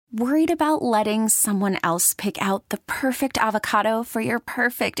Worried about letting someone else pick out the perfect avocado for your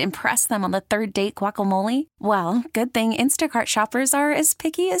perfect impress them on the third date guacamole? Well, good thing Instacart shoppers are as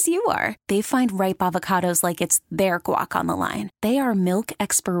picky as you are. They find ripe avocados like it's their guac on the line. They are milk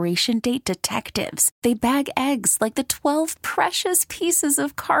expiration date detectives. They bag eggs like the 12 precious pieces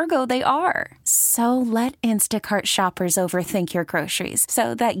of cargo they are. So let Instacart shoppers overthink your groceries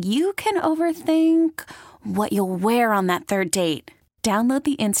so that you can overthink what you'll wear on that third date. Download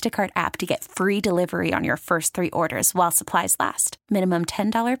the Instacart app to get free delivery on your first 3 orders while supplies last. Minimum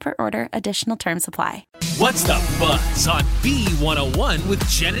 $10 per order. Additional terms apply. What's the buzz on B101 with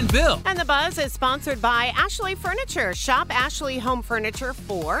Jen and Bill? And the buzz is sponsored by Ashley Furniture. Shop Ashley Home Furniture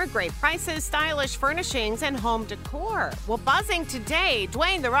for great prices, stylish furnishings, and home decor. Well, buzzing today,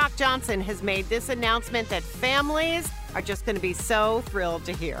 Dwayne The Rock Johnson has made this announcement that families are just going to be so thrilled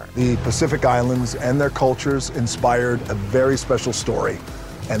to hear. The Pacific Islands and their cultures inspired a very special story.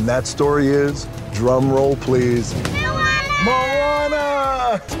 And that story is, drum roll please,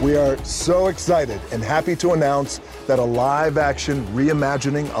 Moana! We are so excited and happy to announce that a live-action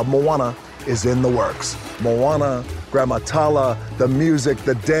reimagining of Moana is in the works. Moana, Gramatala, the music,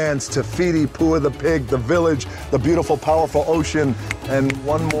 the dance, Te Fiti, Pua the pig, the village, the beautiful, powerful ocean, and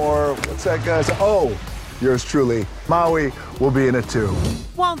one more, what's that guy's? Oh, yours truly, Maui, will be in it too.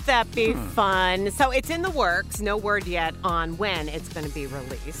 Won't that be fun? So it's in the works. No word yet on when it's going to be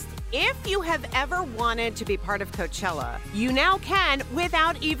released. If you have ever wanted to be part of Coachella, you now can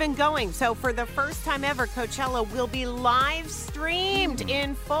without even going. So for the first time ever, Coachella will be live streamed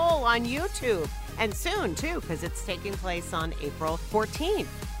in full on YouTube. And soon, too, because it's taking place on April 14th.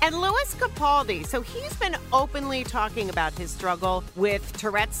 And Louis Capaldi, so he's been openly talking about his struggle with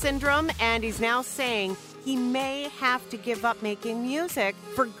Tourette's syndrome, and he's now saying he may have to give up making music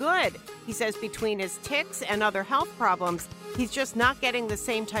for good. He says between his tics and other health problems, he's just not getting the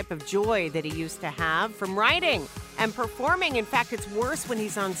same type of joy that he used to have from writing and performing. In fact, it's worse when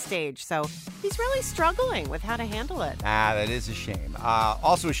he's on stage. So he's really struggling with how to handle it. That is a shame.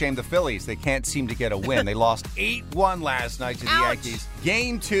 Also a shame the Phillies. They can't seem to get a win. They lost 8-1 last night to the Yankees.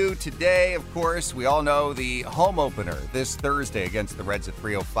 Game 2 today, of course. We all know the home opener this Thursday against the Reds at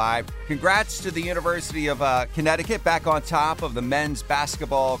 3:05. Congrats to the University of Connecticut, back on top of the men's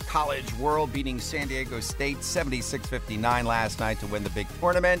basketball college world, beating San Diego State 76-59 last night to win the big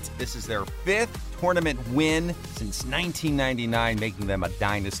tournament. This is their 5th tournament win since 1999, making them a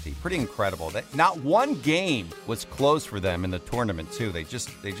dynasty. Pretty incredible. Not one game was close for them in the tournament, too. They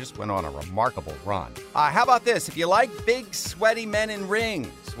just went on a remarkable run. How about this? If you like big, sweaty men in rings,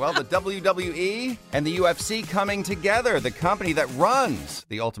 well, the WWE and the UFC coming together. The company that runs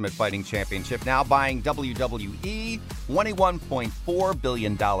the Ultimate Fighting Championship now buying WWE, $21.4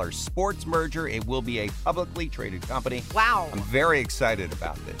 billion sports merger. It will be a publicly traded company. Wow. I'm very excited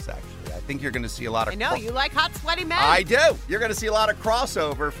about this, actually. I think you're going to see a lot of... I know, you like hot, sweaty men. I do. You're going to see a lot of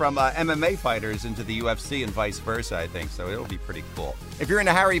crossover from MMA fighters into the UFC and vice versa, I think. So it'll be pretty cool. If you're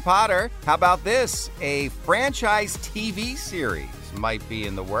into Harry Potter, how about this? A franchise TV series might be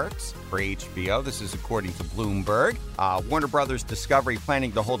in the works for HBO. This is according to Bloomberg. Warner Brothers Discovery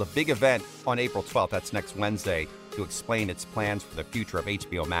planning to hold a big event on April 12th. That's next Wednesday, to explain its plans for the future of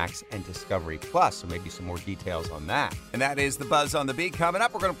HBO Max and Discovery Plus. So maybe some more details on that. And that is the Buzz on the Beat. Coming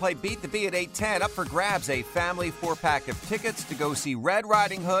up, we're going to play Beat the Bee at 8:10. Up for grabs, a family 4-pack of tickets to go see Red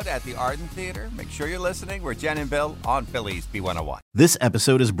Riding Hood at the Arden Theater. Make sure you're listening. We're Jen and Bill on Phillies B101. This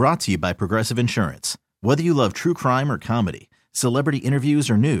episode is brought to you by Progressive Insurance. Whether you love true crime or comedy, celebrity interviews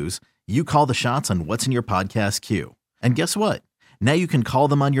or news, you call the shots on what's in your podcast queue. And guess what? Now you can call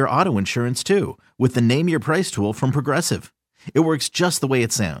them on your auto insurance too, with the Name Your Price tool from Progressive. It works just the way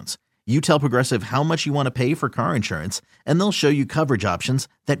it sounds. You tell Progressive how much you want to pay for car insurance, and they'll show you coverage options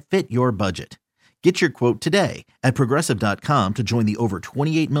that fit your budget. Get your quote today at Progressive.com to join the over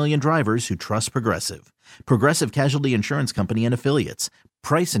 28 million drivers who trust Progressive. Progressive Casualty Insurance Company and Affiliates.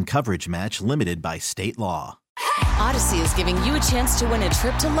 Price and coverage match limited by state law. Odyssey is giving you a chance to win a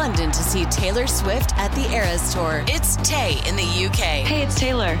trip to London to see Taylor Swift at the Eras Tour. It's Tay in the UK. Hey, it's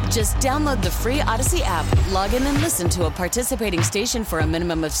Taylor. Just download the free Odyssey app, log in and listen to a participating station for a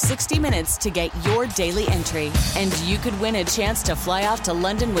minimum of 60 minutes to get your daily entry. And you could win a chance to fly off to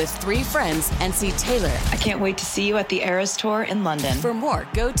London with 3 friends and see Taylor. I can't wait to see you at the Eras Tour in London. For more,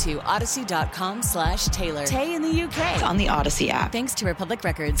 go to odyssey.com/Taylor. Tay in the UK. It's on the Odyssey app. Thanks to Republic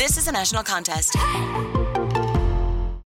Records. This is a national contest.